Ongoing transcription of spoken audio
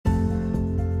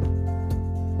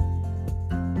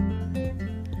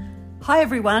Hi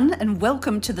everyone, and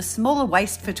welcome to the Smaller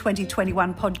Waste for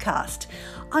 2021 podcast.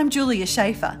 I'm Julia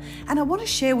Schaefer, and I want to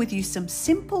share with you some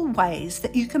simple ways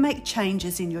that you can make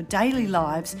changes in your daily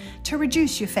lives to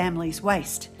reduce your family's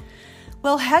waste.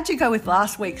 Well, how'd you go with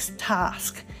last week's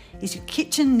task? Is your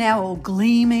kitchen now all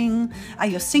gleaming? Are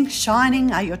your sinks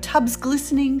shining? Are your tubs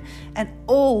glistening? And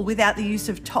all without the use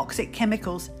of toxic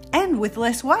chemicals and with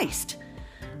less waste.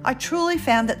 I truly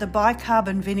found that the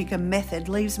bicarbon vinegar method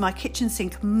leaves my kitchen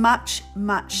sink much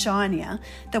shinier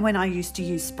than when I used to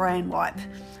use spray and wipe.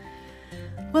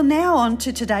 Well, now on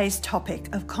to today's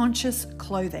topic of conscious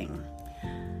clothing.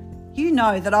 You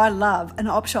know that I love an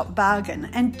op shop bargain,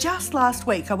 and just last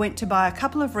week I went to buy a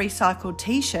couple of recycled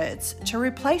t-shirts to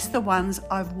replace the ones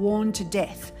I've worn to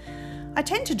death. I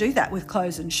tend to do that with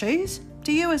clothes and shoes.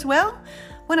 Do you as well?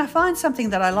 When I find something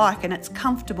that I like and it's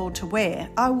comfortable to wear,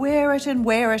 I wear it and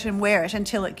wear it and wear it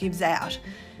until it gives out,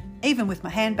 even with my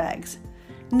handbags.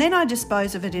 And then I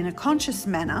dispose of it in a conscious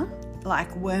manner,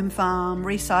 like Worm Farm,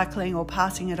 recycling or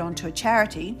passing it on to a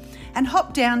charity, and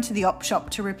hop down to the op shop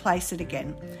to replace it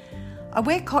again. I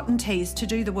wear cotton tees to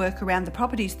do the work around the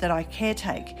properties that I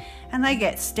caretake, and they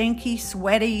get stinky,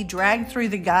 sweaty, dragged through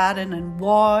the garden and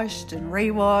washed and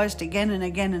rewashed again and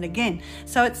again and again.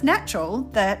 So it's natural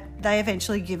that they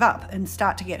eventually give up and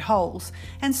start to get holes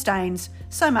and stains,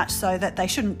 so much so that they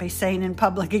shouldn't be seen in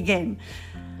public again.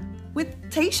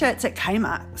 With t-shirts at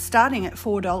Kmart starting at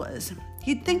 $4,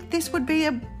 you'd think this would be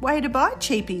a way to buy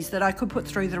cheapies that I could put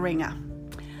through the ringer.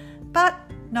 But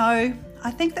no, I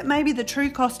think that maybe the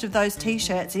true cost of those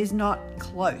t-shirts is not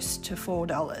close to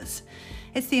 $4.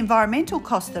 It's the environmental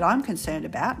cost that I'm concerned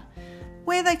about.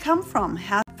 Where they come from,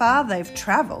 how far they've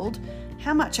travelled,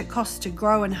 how much it costs to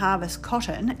grow and harvest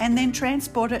cotton and then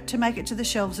transport it to make it to the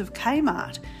shelves of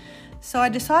Kmart. So I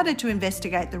decided to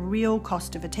investigate the real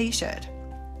cost of a t-shirt.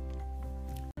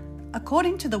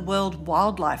 According to the World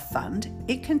Wildlife Fund,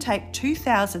 it can take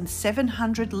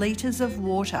 2,700 litres of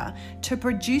water to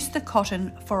produce the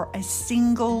cotton for a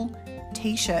single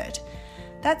t-shirt.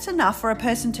 That's enough for a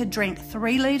person to drink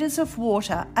 3 litres of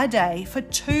water a day for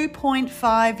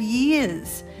 2.5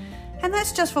 years. And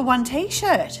that's just for one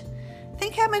t-shirt.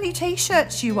 Think how many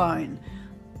t-shirts you own.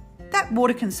 That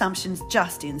water consumption's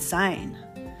just insane.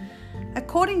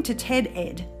 According to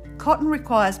TED-Ed, cotton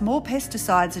requires more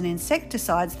pesticides and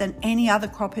insecticides than any other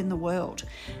crop in the world.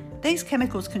 These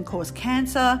chemicals can cause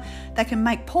cancer, they can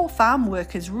make poor farm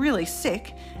workers really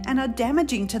sick, and are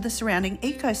damaging to the surrounding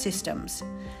ecosystems.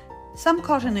 Some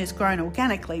cotton is grown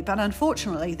organically, but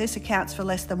unfortunately this accounts for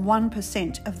less than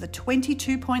 1% of the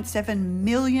 22.7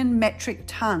 million metric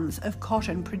tonnes of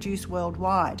cotton produced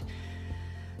worldwide.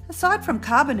 Aside from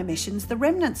carbon emissions, the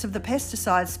remnants of the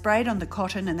pesticides sprayed on the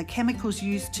cotton and the chemicals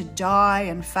used to dye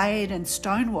and fade and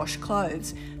stonewash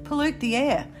clothes pollute the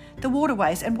air, the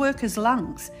waterways and workers'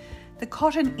 lungs. The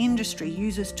cotton industry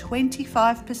uses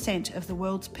 25% of the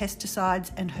world's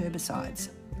pesticides and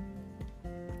herbicides.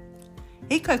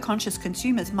 Eco-conscious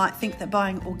consumers might think that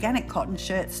buying organic cotton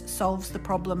shirts solves the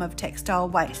problem of textile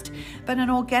waste, but an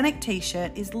organic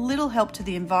t-shirt is little help to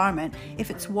the environment if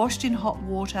it's washed in hot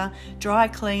water, dry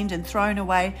cleaned and thrown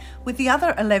away with the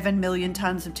other 11 million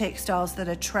tonnes of textiles that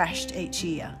are trashed each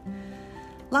year.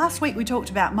 Last week we talked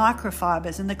about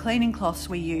microfibres and the cleaning cloths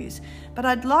we use, but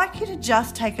I'd like you to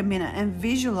just take a minute and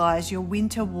visualise your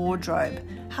winter wardrobe.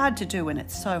 Hard to do when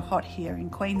it's so hot here in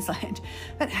Queensland,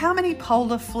 but how many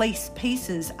polar fleece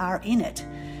pieces are in it?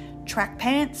 Track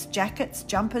pants, jackets,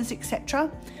 jumpers,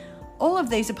 etc. All of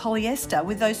these are polyester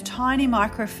with those tiny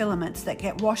microfilaments that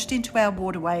get washed into our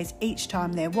waterways each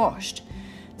time they're washed.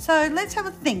 So let's have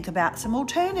a think about some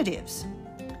alternatives.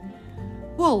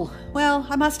 Wool. Well,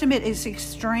 I must admit it's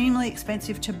extremely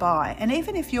expensive to buy, and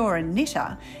even if you're a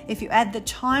knitter, if you add the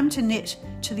time to knit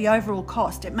to the overall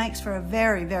cost, it makes for a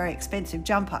very expensive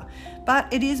jumper.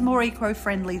 But it is more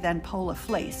eco-friendly than polar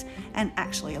fleece and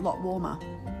actually a lot warmer.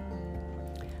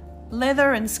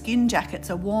 Leather and skin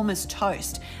jackets are warm as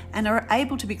toast and are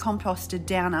able to be composted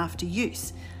down after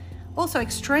use. Also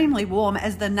extremely warm,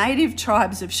 as the native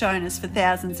tribes have shown us for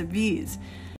thousands of years.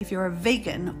 If you're a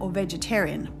vegan or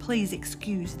vegetarian, please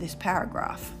excuse this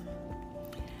paragraph.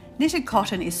 Knitted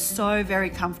cotton is so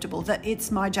very comfortable that it's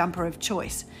my jumper of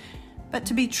choice. But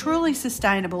to be truly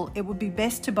sustainable, it would be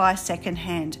best to buy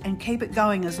second-hand and keep it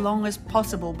going as long as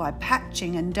possible by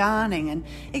patching and darning and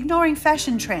ignoring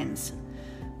fashion trends.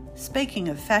 Speaking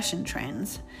of fashion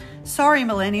trends, sorry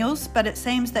millennials, but it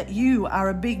seems that you are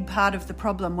a big part of the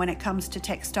problem when it comes to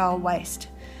textile waste.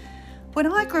 When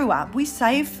I grew up, we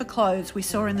saved for clothes we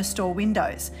saw in the store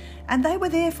windows, and they were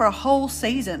there for a whole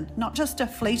season, not just a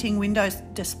fleeting window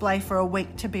display for a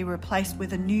week to be replaced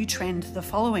with a new trend the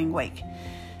following week.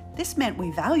 This meant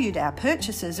we valued our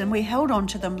purchases and we held on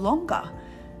to them longer.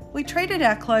 We treated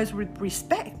our clothes with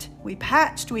respect. We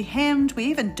patched, we hemmed, we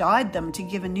even dyed them to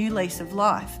give a new lease of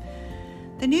life.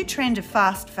 The new trend of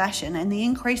fast fashion and the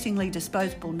increasingly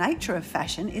disposable nature of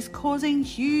fashion is causing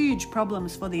huge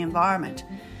problems for the environment,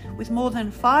 with more than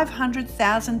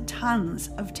 500,000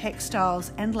 tonnes of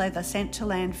textiles and leather sent to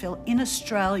landfill in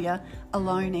Australia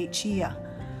alone each year.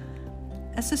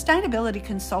 A sustainability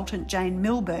consultant, Jane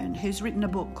Milburn, who's written a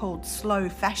book called Slow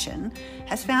Fashion,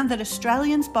 has found that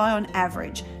Australians buy on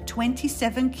average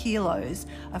 27 kilos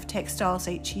of textiles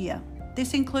each year.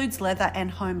 This includes leather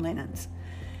and home linens.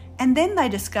 And then they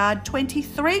discard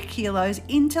 23 kilos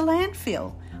into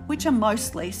landfill, which are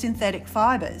mostly synthetic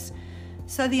fibres.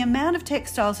 So the amount of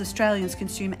textiles Australians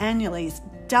consume annually is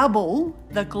double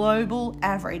the global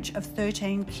average of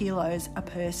 13 kilos a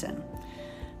person.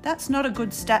 That's not a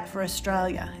good stat for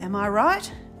Australia, am I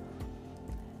right?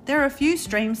 There are a few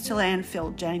streams to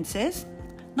landfill, Jane says,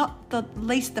 not the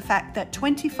least the fact that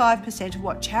 25% of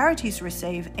what charities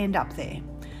receive end up there.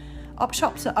 Op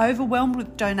shops are overwhelmed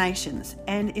with donations,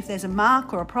 and if there's a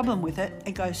mark or a problem with it,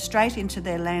 it goes straight into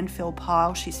their landfill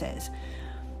pile, she says.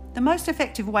 The most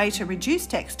effective way to reduce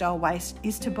textile waste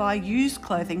is to buy used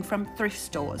clothing from thrift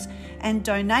stores and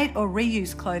donate or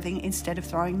reuse clothing instead of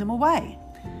throwing them away.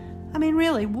 I mean,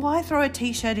 really, why throw a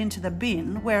t-shirt into the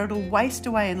bin where it'll waste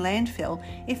away in landfill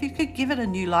if you could give it a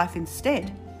new life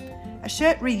instead? A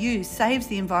shirt reused saves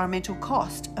the environmental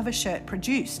cost of a shirt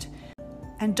produced.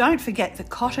 And don't forget that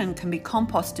cotton can be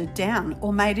composted down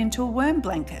or made into a worm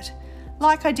blanket,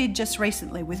 like I did just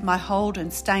recently with my Holden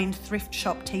stained thrift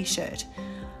shop t-shirt.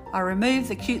 I removed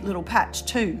the cute little patch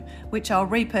too, which I'll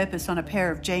repurpose on a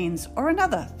pair of jeans or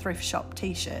another thrift shop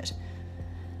t-shirt.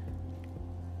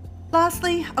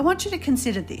 Lastly, I want you to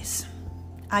consider this.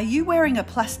 Are you wearing a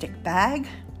plastic bag?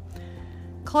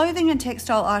 Clothing and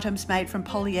textile items made from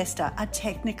polyester are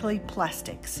technically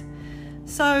plastics.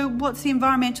 So what's the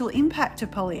environmental impact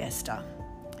of polyester?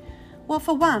 Well,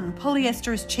 for one,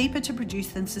 polyester is cheaper to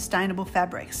produce than sustainable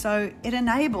fabrics, so it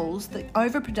enables the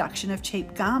overproduction of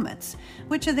cheap garments,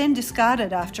 which are then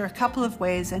discarded after a couple of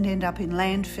wears and end up in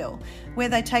landfill, where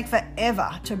they take forever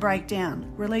to break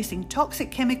down, releasing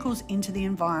toxic chemicals into the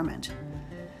environment.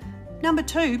 Number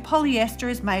two, polyester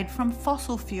is made from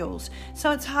fossil fuels,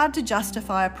 so it's hard to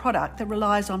justify a product that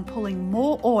relies on pulling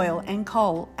more oil and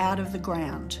coal out of the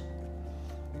ground.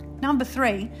 Number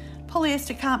three,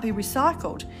 polyester can't be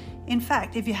recycled. In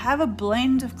fact, if you have a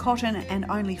blend of cotton and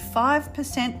only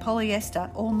 5%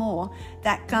 polyester or more,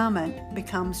 that garment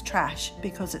becomes trash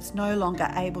because it's no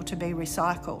longer able to be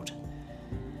recycled.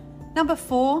 Number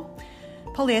four,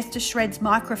 polyester shreds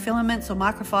microfilaments or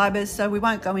microfibers, so we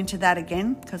won't go into that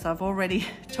again because I've already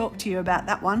talked to you about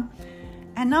that one.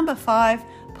 And number five,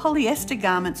 polyester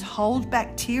garments hold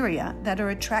bacteria that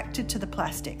are attracted to the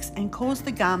plastics and cause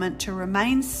the garment to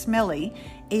remain smelly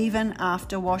even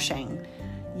after washing.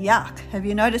 Yuck, have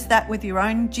you noticed that with your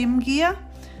own gym gear?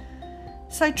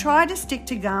 So try to stick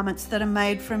to garments that are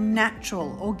made from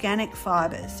natural, organic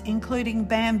fibres, including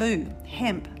bamboo,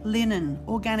 hemp, linen,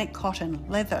 organic cotton,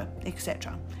 leather,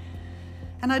 etc.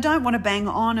 And I don't want to bang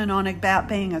on and on about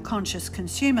being a conscious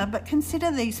consumer, but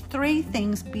consider these three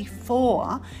things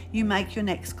before you make your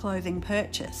next clothing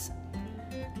purchase.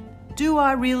 Do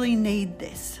I really need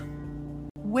this?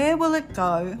 Where will it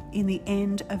go in the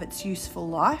end of its useful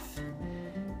life?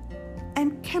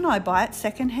 And can I buy it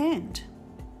second-hand?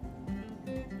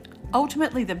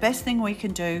 Ultimately, the best thing we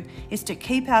can do is to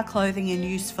keep our clothing in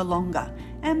use for longer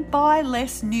and buy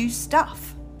less new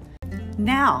stuff.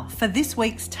 Now, for this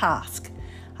week's task,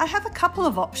 I have a couple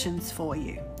of options for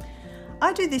you.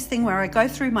 I do this thing where I go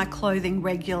through my clothing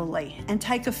regularly and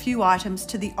take a few items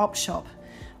to the op shop.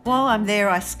 While I'm there,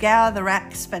 I scour the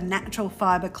racks for natural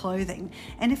fibre clothing,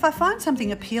 and if I find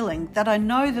something appealing that I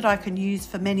know that I can use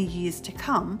for many years to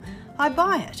come, I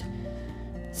buy it.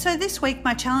 So this week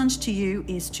my challenge to you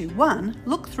is to 1.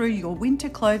 Look through your winter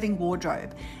clothing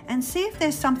wardrobe and see if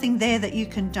there's something there that you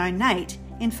can donate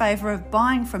in favour of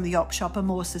buying from the op shop a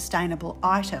more sustainable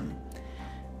item.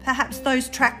 Perhaps those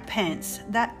track pants,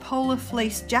 that polar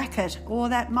fleece jacket or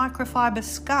that microfiber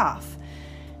scarf.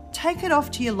 Take it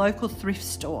off to your local thrift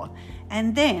store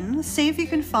and then see if you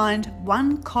can find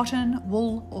one cotton,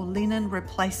 wool or linen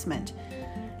replacement.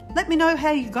 Let me know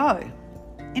how you go.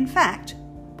 In fact,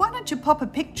 why don't you pop a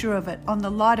picture of it on the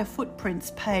Lighter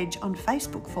Footprints page on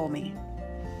Facebook for me?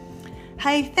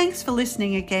 Hey, thanks for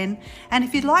listening again, and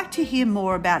if you'd like to hear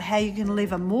more about how you can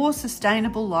live a more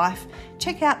sustainable life,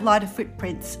 check out Lighter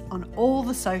Footprints on all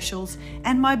the socials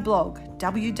and my blog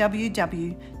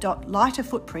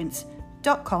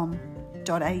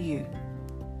www.lighterfootprints.com.au.